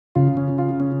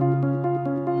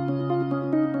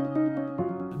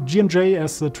G&J,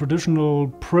 as a traditional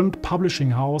print publishing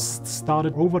house,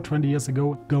 started over 20 years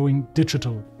ago going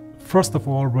digital. First of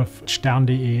all with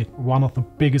Stern.de, one of the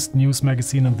biggest news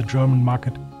magazines in the German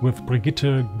market, with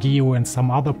Brigitte, Geo and some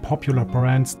other popular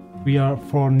brands. We are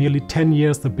for nearly 10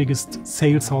 years the biggest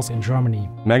sales house in Germany.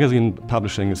 Magazine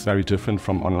publishing is very different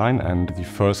from online, and the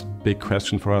first big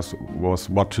question for us was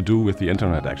what to do with the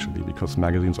internet actually, because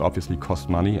magazines obviously cost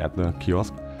money at the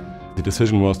kiosk. The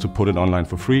decision was to put it online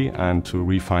for free and to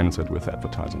refinance it with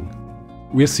advertising.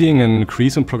 We're seeing an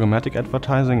increase in programmatic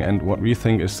advertising, and what we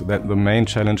think is that the main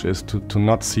challenge is to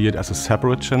not see it as a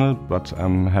separate channel, but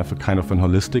have a kind of an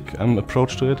holistic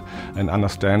approach to it and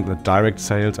understand that direct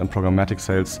sales and programmatic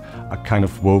sales are kind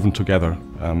of woven together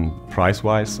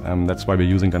price-wise. That's why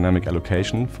we're using dynamic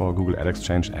allocation for Google Ad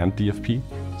Exchange and DFP.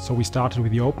 So we started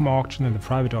with the open auction and the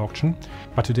private auction,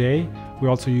 but today we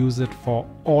also use it for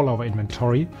all our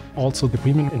inventory, also the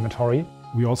premium inventory.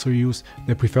 We also use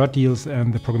the preferred deals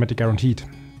and the programmatic guaranteed.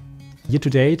 Year to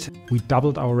date, we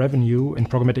doubled our revenue in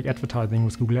programmatic advertising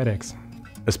with Google AdX.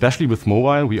 Especially with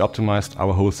mobile, we optimized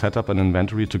our whole setup and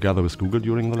inventory together with Google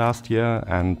during the last year,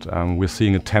 and we're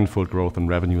seeing a tenfold growth in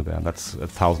revenue there. That's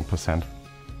 1,000%.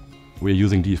 We're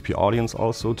using DFP Audience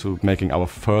also to making our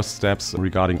first steps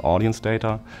regarding audience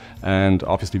data, and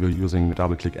obviously we're using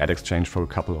double-click ad exchange for a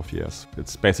couple of years.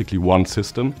 It's basically one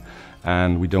system,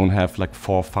 and we don't have like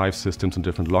 4 or 5 systems and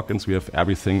different logins. We have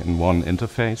everything in one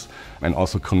interface and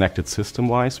also connected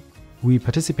system-wise. We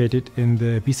participated in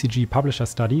the BCG Publisher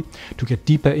study to get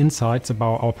deeper insights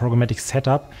about our programmatic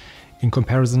setup in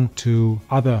comparison to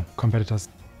other competitors.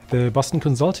 The Boston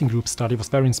Consulting Group study was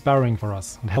very inspiring for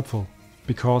us and helpful,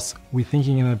 because we're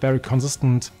thinking in a very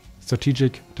consistent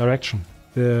strategic direction.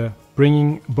 The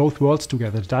bringing both worlds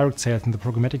together, the direct sales and the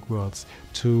programmatic worlds,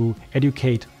 to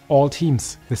educate all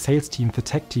teams, the sales team, the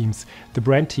tech teams, the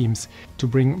brand teams, to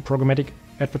bring programmatic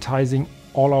advertising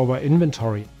all over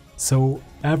inventory. So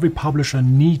every publisher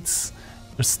needs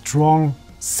a strong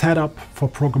setup for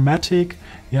programmatic,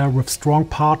 with strong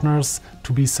partners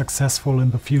to be successful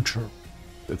in the future.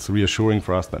 It's reassuring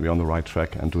for us that we're on the right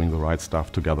track and doing the right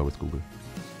stuff together with Google.